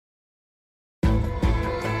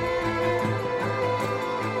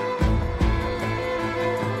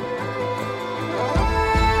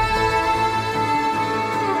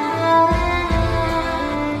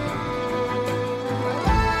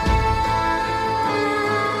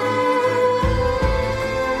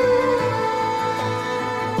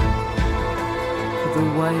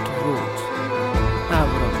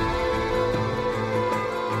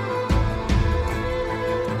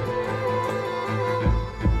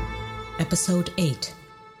Episode 8.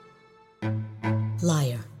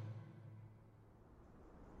 Liar.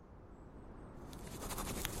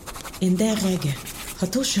 In der Rege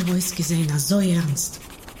hat Usher uns gesehen so ernst.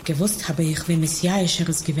 Gewusst habe ich, wie messiaischer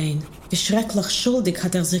es gewesen, wie schrecklich schuldig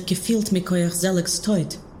hat sich gefühlt mit euch Seligs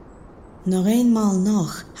Tod. Noch einmal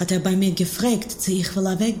noch hat bei mir gefragt, sie ich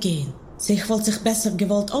will weggehen. Sie ich wollte sich besser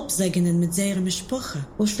gewollt absegnen mit seiner Sprache.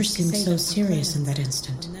 Usher seemed so serious in that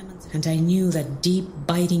instant, and I knew that deep,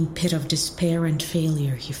 biting pit of despair and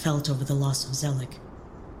failure he felt over the loss of Zelig.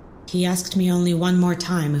 He asked me only one more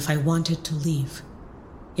time if I wanted to leave,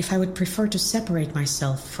 if I would prefer to separate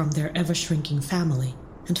myself from their ever-shrinking family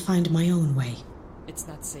and find my own way. It's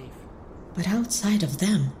not safe. But outside of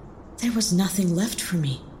them, there was nothing left for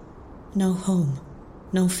me. No home,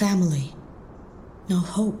 no family, no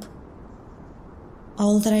hope.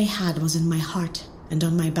 All that I had was in my heart and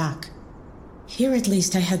on my back. Here at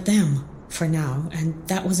least I had them, for now, and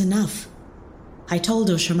that was enough. I told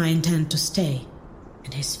Usher my intent to stay,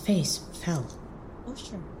 and his face fell.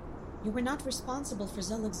 Usher, you were not responsible for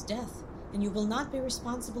Zelig's death, and you will not be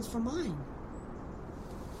responsible for mine.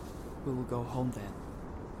 We will go home then,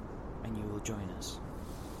 and you will join us.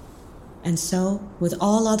 And so, with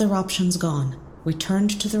all other options gone, we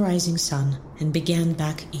turned to the rising sun and began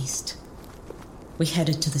back east. We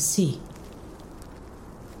headed to the sea.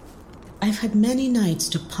 I've had many nights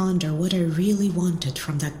to ponder what I really wanted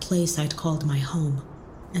from that place I'd called my home,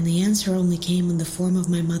 and the answer only came in the form of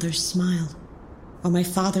my mother's smile, or my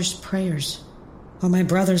father's prayers, or my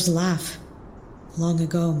brother's laugh. Long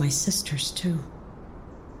ago, my sister's too.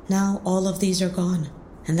 Now all of these are gone,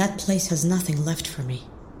 and that place has nothing left for me.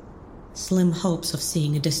 Slim hopes of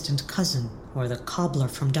seeing a distant cousin or the cobbler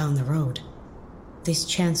from down the road. These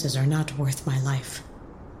chances are not worth my life.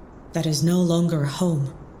 That is no longer a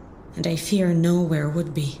home, and I fear nowhere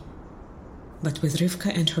would be. But with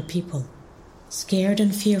Rivka and her people, scared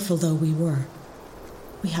and fearful though we were,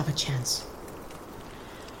 we have a chance.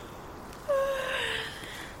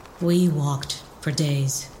 We walked for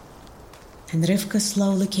days, and Rivka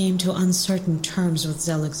slowly came to uncertain terms with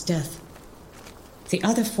Zelig's death. The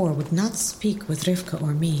other four would not speak with Rivka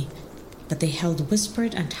or me, but they held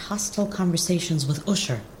whispered and hostile conversations with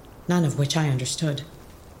Usher, none of which I understood.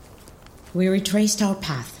 We retraced our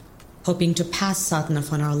path, hoping to pass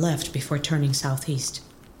Satnaf on our left before turning southeast.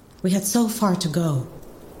 We had so far to go,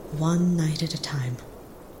 one night at a time.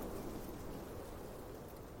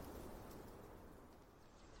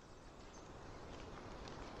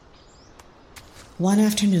 One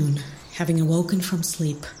afternoon, having awoken from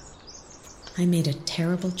sleep, I made a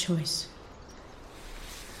terrible choice.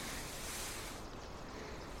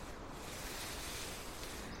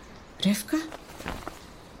 Rivka?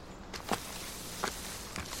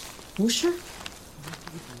 Usher?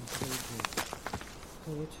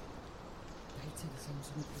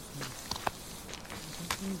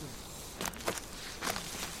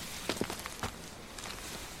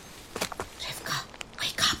 Rivka,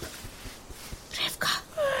 wake up! Rivka!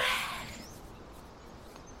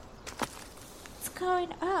 What's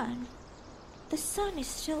going on? The sun is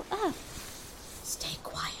still up. Stay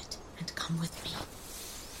quiet and come with me.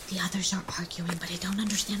 The others are arguing, but I don't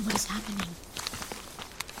understand what is happening.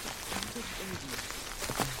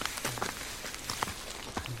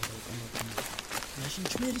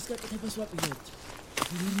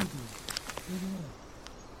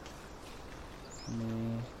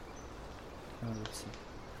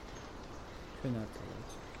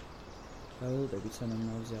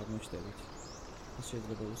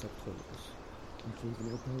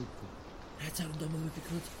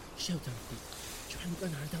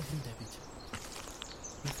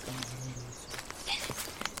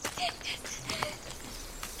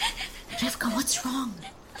 Rivka, what's wrong?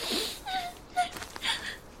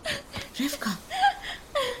 Rivka.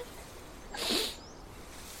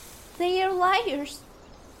 They are liars.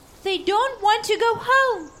 They don't want to go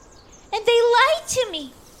home. And they lied to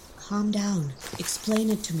me. Calm down. Explain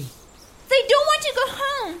it to me. They don't want to go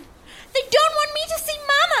home. They don't want me to see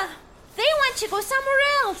Mama. They want to go somewhere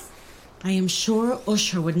else. I am sure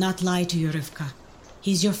Usher would not lie to you, Rivka.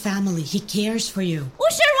 He's your family. He cares for you.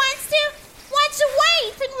 Usher wants to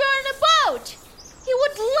wait and we're in a boat. He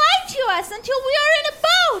would lie to us until we are in a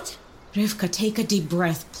boat. Rivka, take a deep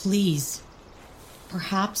breath, please.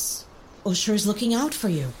 Perhaps Usher is looking out for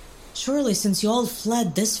you. Surely, since you all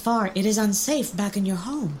fled this far, it is unsafe back in your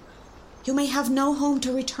home. You may have no home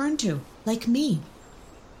to return to, like me.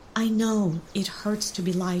 I know it hurts to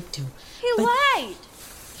be lied to. He lied.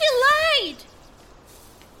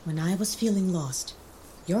 When I was feeling lost,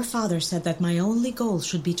 your father said that my only goal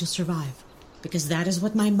should be to survive, because that is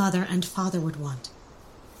what my mother and father would want.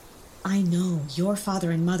 I know your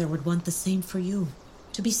father and mother would want the same for you.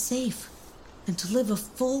 To be safe and to live a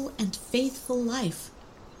full and faithful life.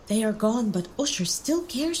 They are gone, but Usher still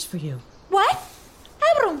cares for you. What?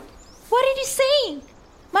 Avrum, what are you saying?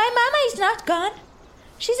 My mama is not gone.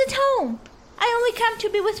 She's at home. I only come to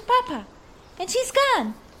be with Papa, and she's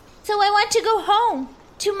gone. So I want to go home,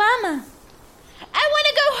 to Mama. I want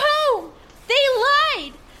to go home. They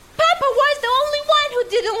lied. Papa was the only one who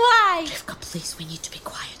didn't lie. Rivka, please, we need to be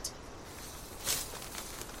quiet.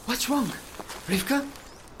 What's wrong? Rivka?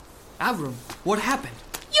 Avrum, what happened?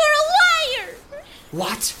 You're a liar.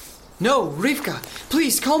 What? No, Rivka,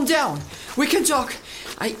 please calm down. We can talk.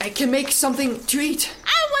 I can make something to eat.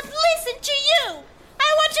 I won't listen to you.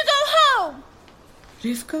 I want to go home.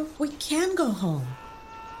 Rivka, we can go home.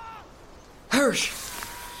 Hirsch,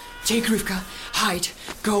 take Rivka, hide,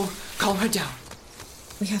 go, calm her down.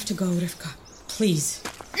 We have to go, Rivka. Please.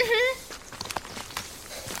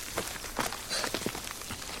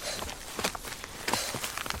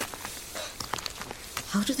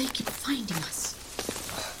 How do they keep finding us?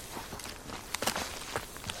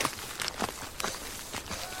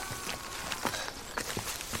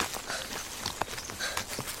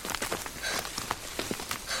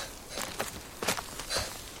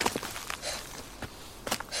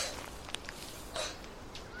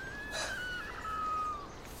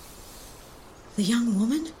 The young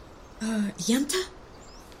woman? Yenta?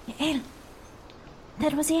 Yael.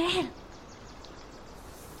 That was Yael.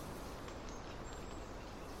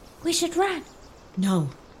 We should run. No.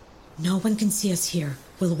 No one can see us here.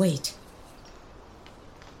 We'll wait.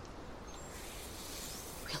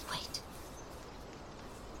 We'll wait.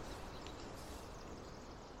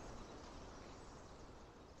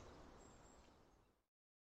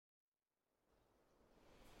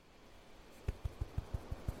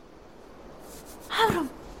 Avrum.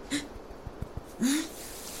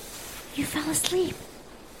 You fell asleep.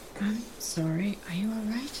 I'm sorry. Are you all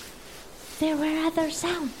right? There were other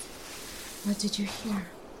sounds. What did you hear?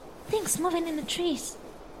 Things moving in the trees.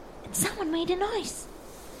 And someone made a noise.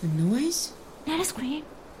 A noise? Not a scream,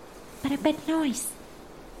 but a big noise.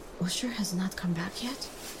 Usher has not come back yet?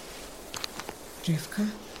 Rivka,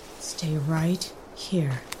 stay right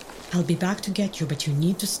here. I'll be back to get you, but you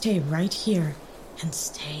need to stay right here and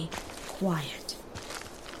stay quiet.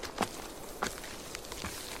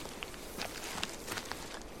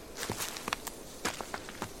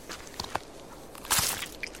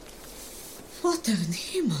 What in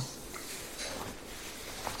Himmel?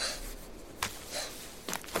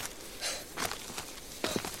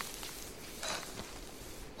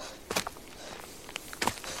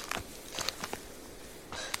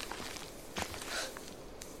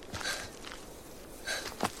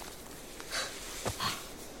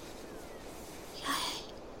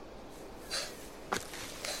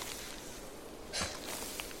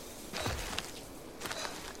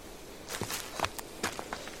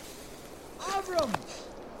 Avrum!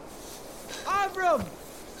 Avrum!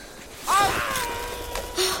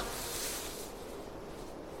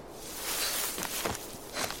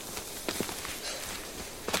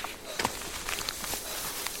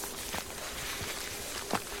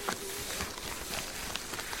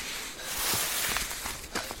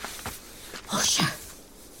 Usher!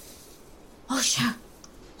 Usher!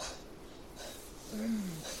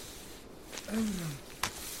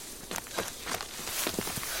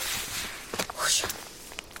 Usher!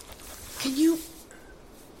 Can you...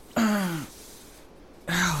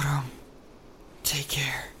 Avrum, take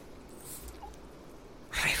care.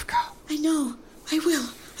 Rivka. I know. I will.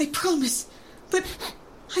 I promise. But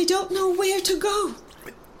I don't know where to go.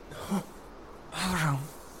 Avrum.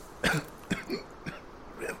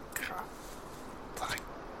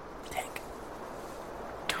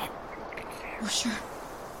 Usher.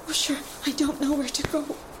 Usher, I don't know where to go.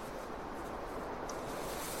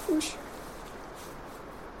 Usher.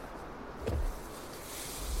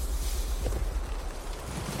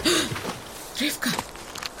 Rivka.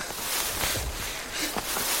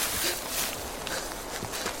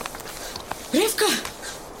 Rivka.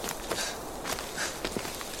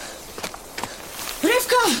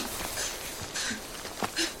 Rivka.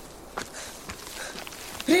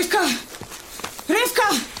 Rivka. Rivka.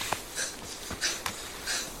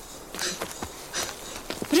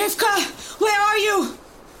 Rivka, where are you?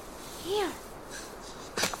 Here.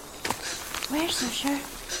 Where's Usher?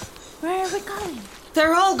 Where are we going?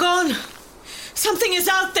 They're all gone. Something is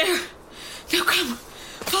out there. Now come,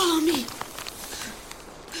 follow me.